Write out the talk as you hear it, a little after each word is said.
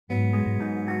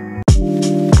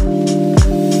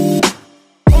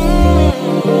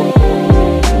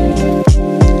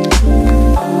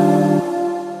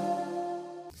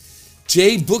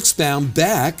Jay Buxbaum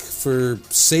back for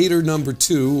Seder number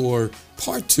 2, or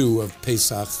part 2 of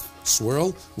Pesach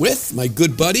Swirl, with my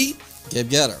good buddy, Gabe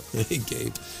Jay. Hey,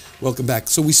 Gabe. Welcome back.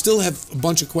 So we still have a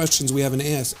bunch of questions we haven't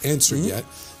answered yet.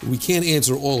 We can't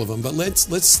answer all of them, but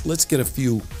let's get a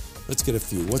few. Let's get a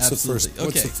few. What's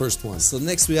Absolutely. the first one? So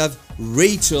next we have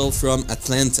Rachel from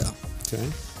Atlanta. Okay.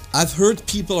 I've heard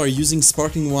people are using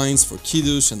sparkling wines for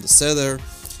Kiddush and the Seder.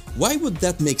 Why would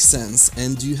that make sense?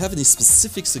 And do you have any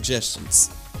specific suggestions?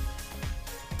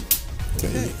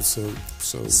 Okay.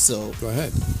 So go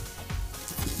ahead.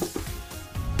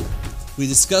 We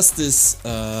discussed this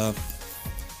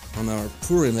on our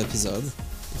Purim episode,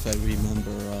 if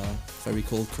I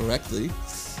recall correctly.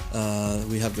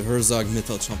 We have the Herzog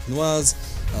Méthode Champenoise.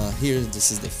 Here,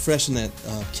 this is the Freshenet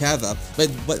Cava. But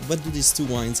what do these two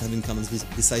wines have in common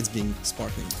besides being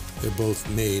sparkling? They're both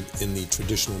made in the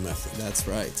traditional method. That's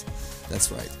right.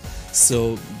 That's right.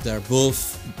 So they're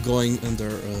both going under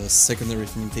secondary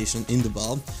fermentation in the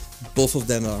bulb. Both of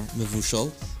them are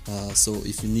mevushal. So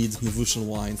if you need mevushal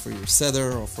wine for your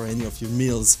Seder or for any of your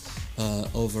meals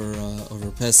over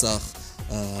Pesach,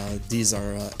 these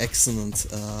are excellent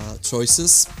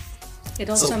choices.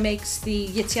 It also makes the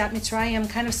Yetziat Mitzrayim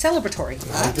kind of celebratory.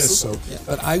 I guess so. Yeah.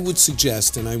 But I would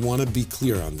suggest, and I want to be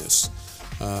clear on this,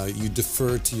 you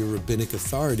defer to your rabbinic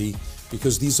authority,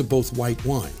 because these are both white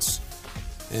wines.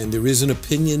 And there is an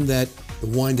opinion that the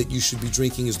wine that you should be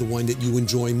drinking is the wine that you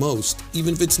enjoy most,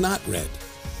 even if it's not red.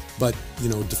 But,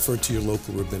 defer to your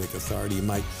local rabbinic authority.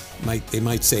 They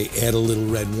might say add a little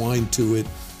red wine to it,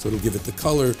 so it'll give it the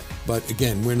color. But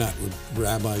again, we're not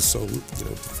rabbis, so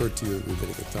defer to your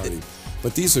rabbinic authority.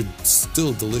 But these are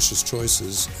still delicious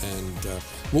choices. And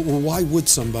why would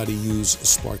somebody use a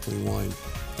sparkling wine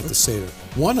at the Seder?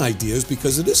 One idea is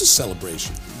because it is a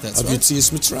celebration of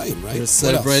Yetzias Mitzrayim, right? We're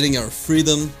celebrating our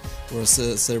freedom. We're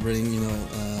celebrating,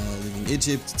 leaving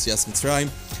Egypt, Yetzias Mitzrayim,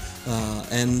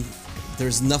 and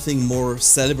there's nothing more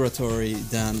celebratory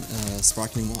than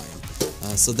sparkling wine.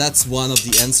 So that's one of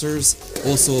the answers.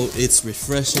 Also, it's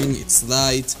refreshing, it's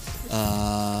light,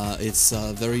 it's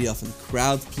very often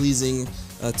crowd-pleasing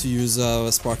to use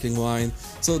sparkling wine.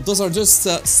 So those are just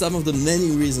some of the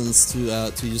many reasons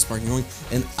to use sparkling wine.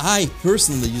 And I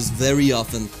personally use very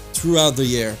often throughout the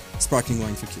year sparkling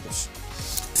wine for Kiddush.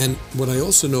 And what I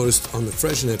also noticed on the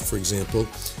Freshenet, for example,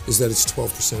 is that it's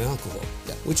 12% alcohol,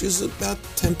 which is about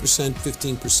 10%,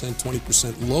 15%,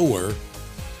 20% lower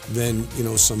than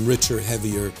some richer,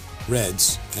 heavier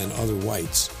reds and other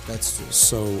whites. That's true.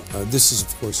 So this is,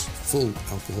 of course, full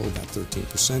alcohol, about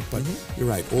 13%. But you're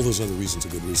right; all those other reasons are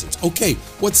good reasons. Okay,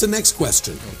 what's the next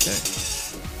question? Okay.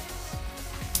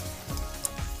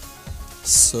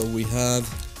 So we have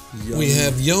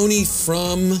Yoni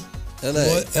from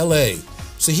LA. LA.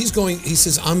 So he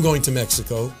says, I'm going to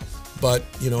Mexico, but,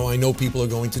 I know people are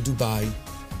going to Dubai,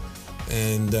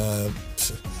 and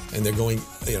they're going,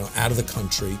 out of the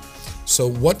country. So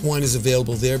what wine is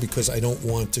available there, because I don't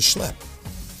want to schlep?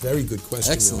 Very good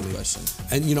question. Excellent question.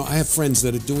 And, I have friends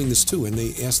that are doing this too, and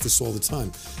they ask this all the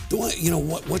time.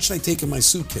 What should I take in my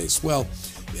suitcase? Well,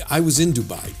 I was in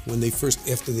Dubai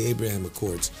after the Abraham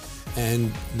Accords,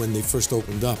 and when they first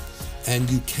opened up. And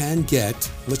you can get,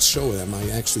 let's show them,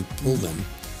 I actually pulled them.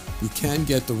 You can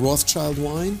get the Rothschild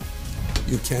wine,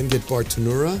 you can get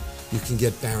Bartonura, you can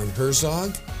get Baron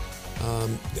Herzog,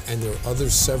 and there are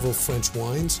several French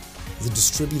wines. The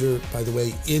distributor, by the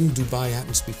way, in Dubai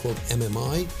happens to be called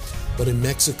MMI, but in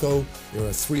Mexico there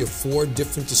are 3 or 4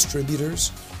 different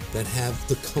distributors that have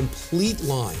the complete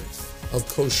line of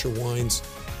kosher wines.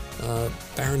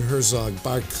 Baron Herzog,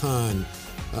 Barkan,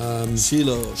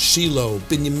 Shiloh,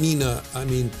 Binyamina,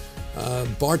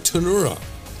 Bartonura.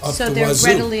 So they're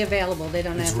readily available. They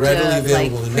don't have to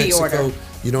in pre-order. Mexico,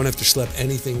 you don't have to schlep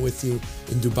anything with you.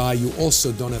 In Dubai, you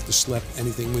also don't have to schlep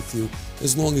anything with you,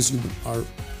 as long as you are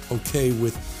okay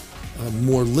with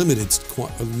more limited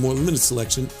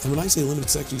selection. And when I say limited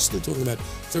selection, you're still talking about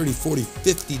 30, 40,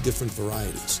 50 different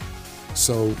varieties.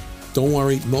 So don't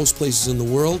worry, most places in the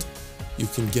world, you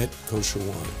can get kosher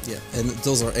wine. Yeah, and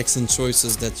those are excellent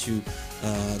choices that you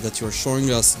are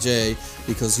showing us, Jay,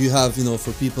 because you have,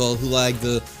 for people who like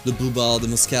the Blue Ball, the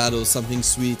Moscato, something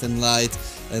sweet and light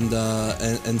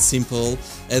and simple,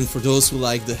 and for those who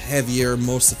like the heavier,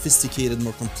 more sophisticated,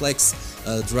 more complex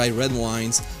dry red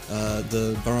wines,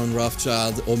 the Baron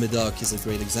Rothschild Omedoc is a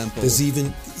great example. There's even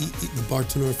the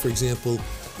Bartonura, for example,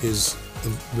 is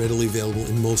readily available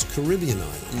in most Caribbean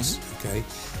islands. Okay,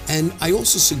 and I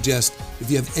also suggest,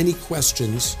 if you have any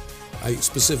questions, I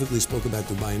specifically spoke about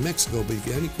Dubai and Mexico, but if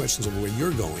you have any questions of where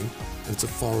you're going, and it's a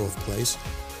far-off place,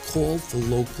 call the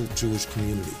local Jewish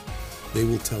community. they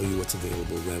will tell you what's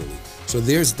available readily. So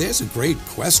there's a great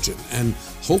question, and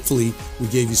hopefully we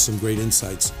gave you some great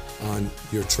insights on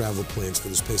your travel plans for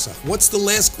this Pesach. What's the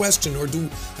last question, or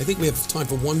I think we have time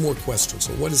for one more question.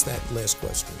 So what is that last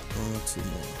question? One or two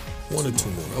more. One or two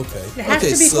more, okay. It has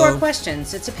to be 4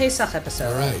 questions. It's a Pesach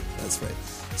episode. All right. That's right.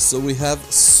 So we have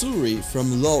Suri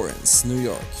from Lawrence, New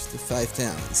York, the 5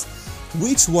 towns.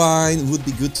 Which wine would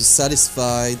be good to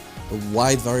satisfy a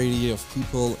wide variety of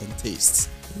people and tastes?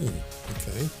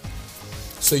 Okay.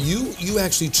 So you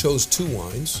actually chose 2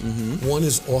 wines. One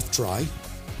is off dry,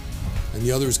 and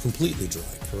the other is completely dry,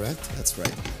 correct? That's right.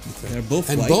 Okay. They're both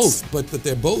and whites. but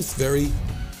they're both very,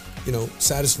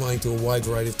 satisfying to a wide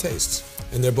variety of tastes,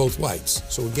 and they're both whites.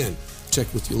 So again,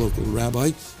 check with your local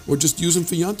rabbi, or just use them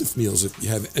for Yontif meals if you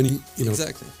have any.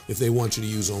 Exactly. If they want you to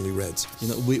use only reds.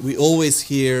 We always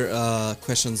hear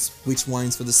questions, which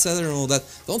wines for the Seder and all that.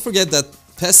 Don't forget that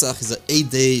Pesach is 8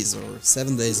 days or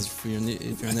 7 days if you're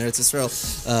in Eretz Israel.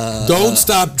 Don't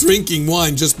stop drinking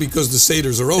wine just because the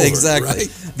Seders are over. Exactly.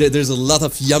 Right? There's a lot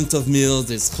of Yom Tov meals.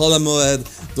 There's Chol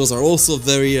HaMoed. Those are also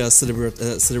very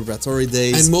celebratory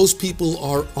days. And most people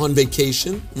are on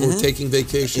vacation or taking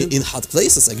vacation. In hot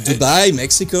places like Dubai,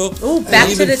 Mexico. Ooh, back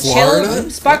to the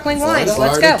chilled sparkling wines.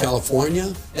 Let's go.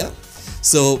 California. Yeah.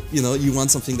 So, you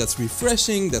want something that's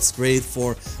refreshing, that's great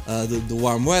for the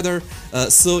warm weather.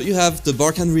 So you have the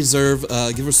Barkan Reserve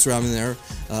Gewürztraminer.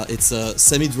 It's a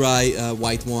semi-dry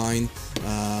white wine.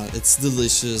 It's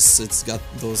delicious. It's got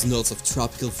those notes of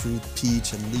tropical fruit,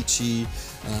 peach and lychee.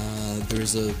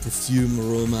 There's a perfume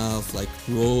aroma of like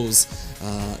rose.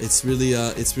 It's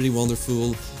really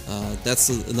wonderful. That's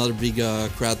another big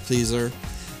crowd pleaser.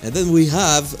 And then we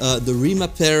have the Rima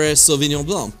Perez Sauvignon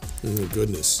Blanc. Oh,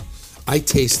 goodness. I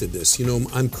tasted this.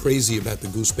 I'm crazy about the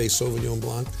Goose Bay Sauvignon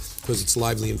Blanc because it's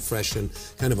lively and fresh and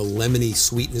kind of a lemony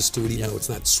sweetness to it, even though it's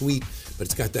not sweet, but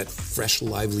it's got that fresh,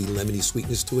 lively, lemony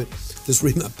sweetness to it. This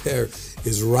Rima Pear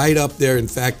is right up there. In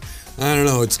fact, I don't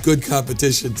know, it's good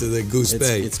competition to the Goose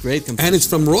Bay. It's great competition. And it's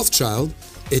from Rothschild.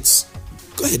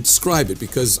 Go ahead, describe it,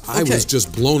 because I was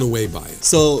just blown away by it.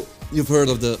 So, you've heard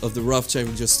of the Rothschild.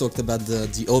 We just talked about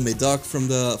the Haut Médoc from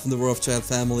the Rothschild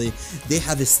family. They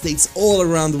have estates all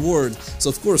around the world. So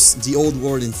of course the old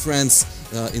world in France,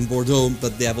 in Bordeaux,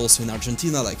 but they have also in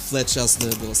Argentina like Flechas de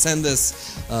los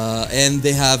Andes, and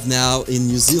they have now in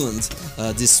New Zealand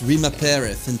this Rima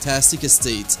Perez, fantastic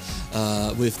estate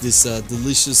with this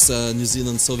delicious New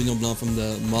Zealand Sauvignon Blanc from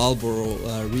the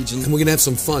Marlborough region. And we're gonna have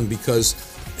some fun because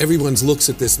everyone looks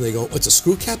at this and they go, it's a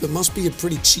screw cap? It must be a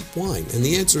pretty cheap wine. And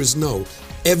the answer is no.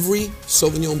 Every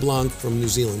Sauvignon Blanc from New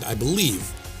Zealand, I believe,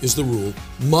 is the rule,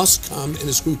 must come in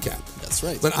a screw cap. That's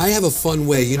right. But I have a fun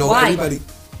way, Why? everybody,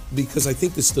 because I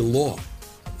think it's the law.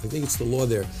 I think it's the law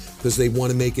there, because they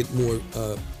want to make it more,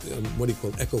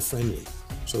 eco-friendly.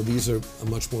 So these are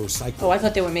much more recyclable. Oh, I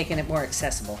thought they were making it more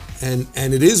accessible. And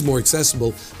it is more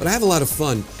accessible, but I have a lot of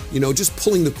fun. Just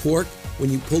pulling the cork. When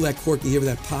you pull that cork, you hear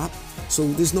that pop. So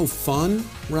there's no fun,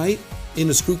 right, in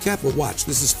a screw cap? But watch,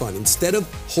 this is fun. Instead of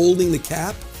holding the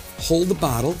cap, hold the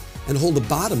bottle and hold the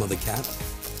bottom of the cap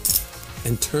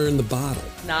and turn the bottle.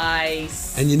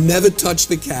 Nice. And you never touch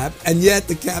the cap, and yet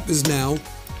the cap is now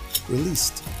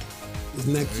released.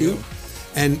 Isn't that cute?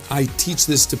 And I teach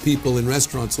this to people in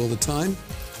restaurants all the time.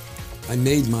 I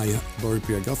made my Bori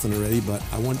Piraguthan already, but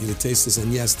I want you to taste this.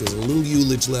 And yes, there's a little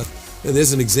ullage left. And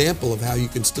there's an example of how you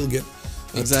can still get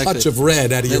a touch of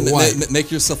red out of your wine.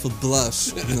 Make yourself a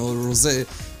blush, rosé,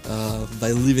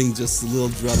 by leaving just a little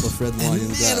drop of red wine in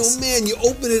the glass. Oh man, you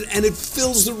open it and it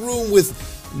fills the room with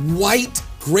white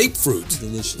grapefruit.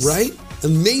 Delicious. Right?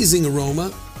 Amazing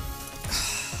aroma.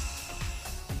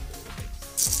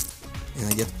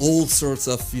 And I get all sorts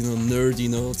of, nerdy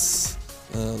notes,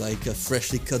 like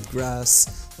freshly cut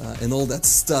grass, and all that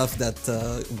stuff that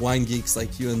wine geeks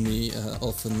like you and me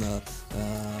often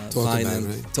find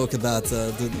and talk about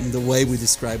the way we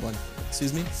describe wine.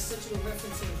 Excuse me? But you were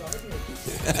referencing gardening.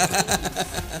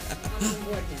 I'm on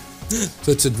board now.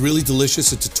 So it's really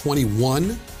delicious. It's a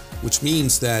 21, which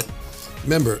means that,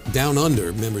 remember,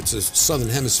 it's a southern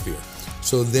hemisphere.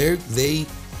 So they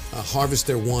harvest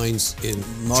their wines in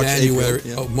January.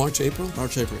 April, yeah. Oh, March, April?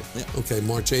 March, April, yeah. Okay,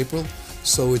 March, April.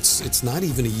 So it's not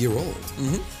even a year old,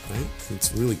 right?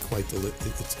 It's really quite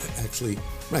delicious. It's actually,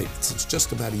 right, it's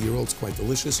just about a year old. It's quite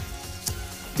delicious.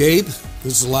 Gabe,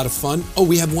 this is a lot of fun. Oh,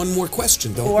 we have one more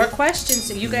question, don't we? 4 questions.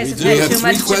 So you guys have We had have too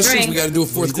 3 much to questions. drink. We got to do a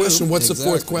 4th question. What's the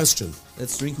 4th Exactly. question?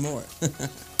 Let's drink more.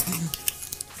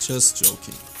 Just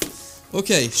joking.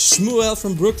 Okay, Shmuel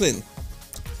from Brooklyn.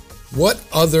 What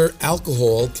other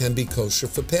alcohol can be kosher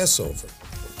for Passover?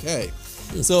 Okay,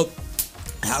 so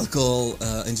alcohol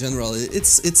in general.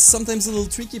 It's sometimes a little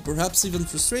tricky, perhaps even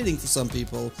frustrating for some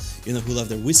people, you know, who love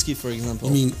their whiskey, for example.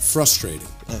 I mean, frustrating.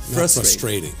 Not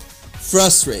frustrating.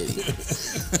 Frustrating.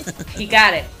 He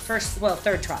got it. Third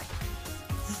try.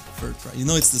 Third try. You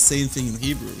know, it's the same thing in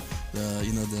Hebrew.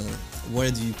 You know,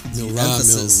 where do you put the Milra,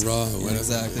 emphasis? milra, Yeah, whatever.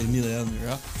 exactly. Milra,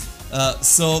 milra.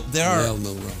 So there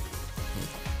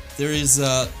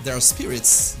are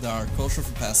spirits that are kosher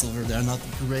for Passover. They are not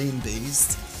grain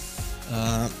based.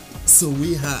 So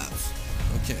we have,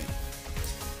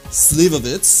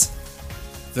 slivovitz,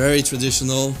 very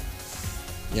traditional,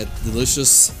 yet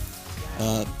delicious.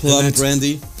 Plum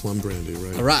brandy. Plum brandy,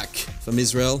 right. Arak from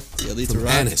Israel. The elite From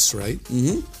Arak. anise, right?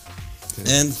 Mm-hmm.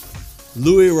 Okay. And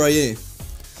Louis Royer.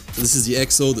 So this is the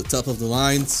XO, the top of the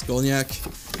line. It's cognac.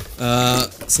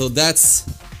 So that's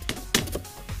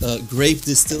grape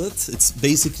distillate. It's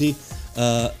basically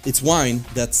it's wine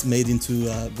that's made into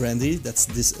brandy. That's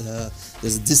this.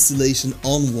 There's distillation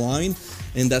on wine,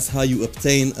 and that's how you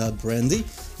obtain brandy.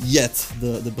 Yet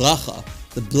the bracha,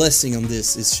 the blessing on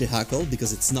this is shehakol,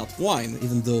 because it's not wine,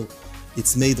 even though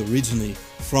it's made originally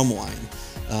from wine,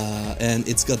 and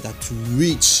it's got that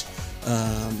rich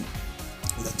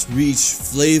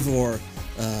flavor,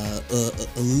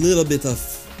 a little bit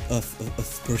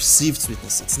of perceived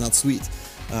sweetness. It's not sweet,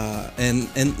 and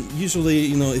usually,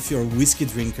 you know, if you're a whiskey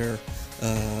drinker,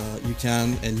 you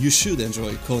can and you should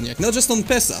enjoy cognac, not just on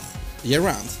Pesach, year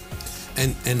round.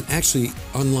 And actually,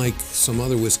 unlike some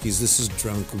other whiskeys, this is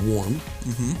drunk warm.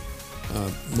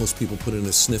 Most people put in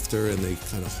a snifter and they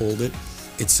kind of hold it.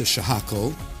 It's a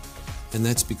shehakol, and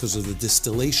that's because of the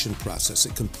distillation process.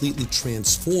 It completely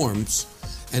transforms,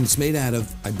 and it's made out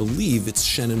of, I believe, it's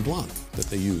Chenin Blanc that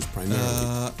they use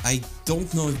primarily. I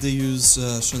don't know if they use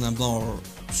Chenin Blanc or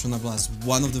Chenin Blanc is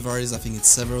one of the varieties. I think it's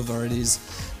several varieties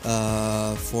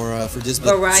for this.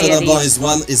 But Chenin Blanc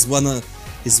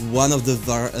is one of the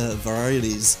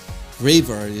varieties, grape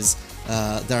varieties,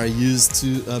 that are used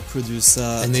to produce.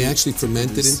 And they actually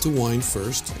ferment it into wine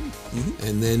first,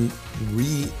 and then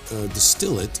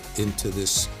distill it into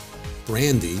this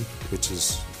brandy, which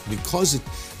is because it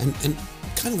and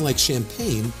kind of like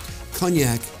champagne,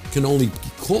 cognac can only be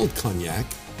called cognac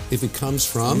if it comes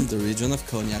from the region of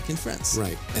Cognac in France.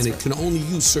 Right, and it can only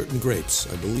use certain grapes,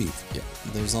 I believe. Yeah,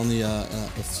 there's only a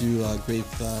few grape.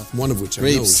 One of which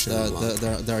grapes I know is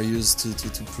that are used to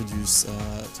produce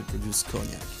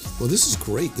cognac. Well, this is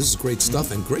great. This is great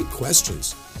stuff and great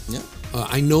questions. Yeah.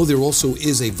 I know there also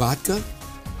is a vodka.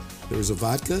 There is a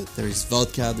vodka. There is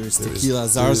vodka. There is tequila,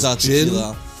 Zarza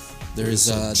tequila. There is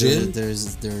gin. There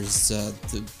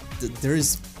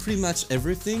is pretty much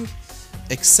everything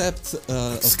except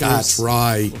Scotch,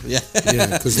 rye. Yeah,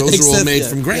 because those are all made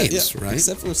from grains, right?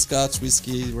 Except for Scotch,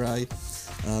 whiskey, rye,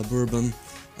 bourbon.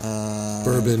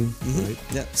 Right?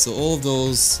 Yeah. So all of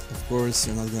those, of course,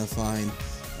 you're not gonna find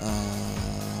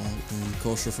in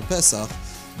kosher for Pesach,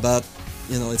 but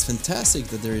you know, it's fantastic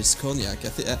that there is cognac.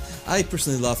 I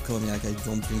personally love cognac. I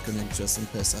don't drink cognac just on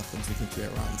Pesach. I drink it year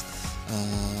round.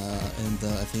 And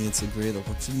I think it's a great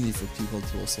opportunity for people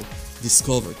to also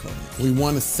discover cognac. We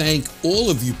want to thank all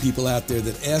of you people out there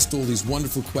that asked all these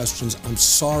wonderful questions. I'm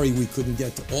sorry we couldn't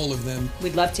get to all of them.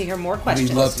 We'd love to hear more questions.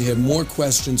 We'd love to hear more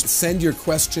questions. Send your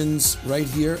questions right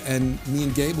here, and me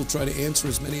and Gabe will try to answer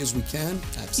as many as we can.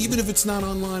 Absolutely. Even if it's not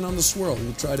online on the swirl,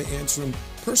 we'll try to answer them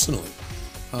personally.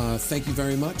 Thank you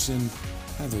very much, and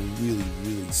have a really,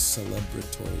 really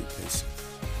celebratory Pesach.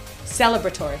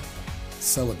 Celebratory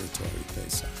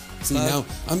Pesach. See, now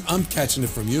I'm catching it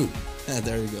from you.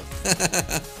 There you go.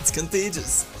 It's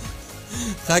contagious.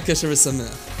 Chag Kasher v'sameach.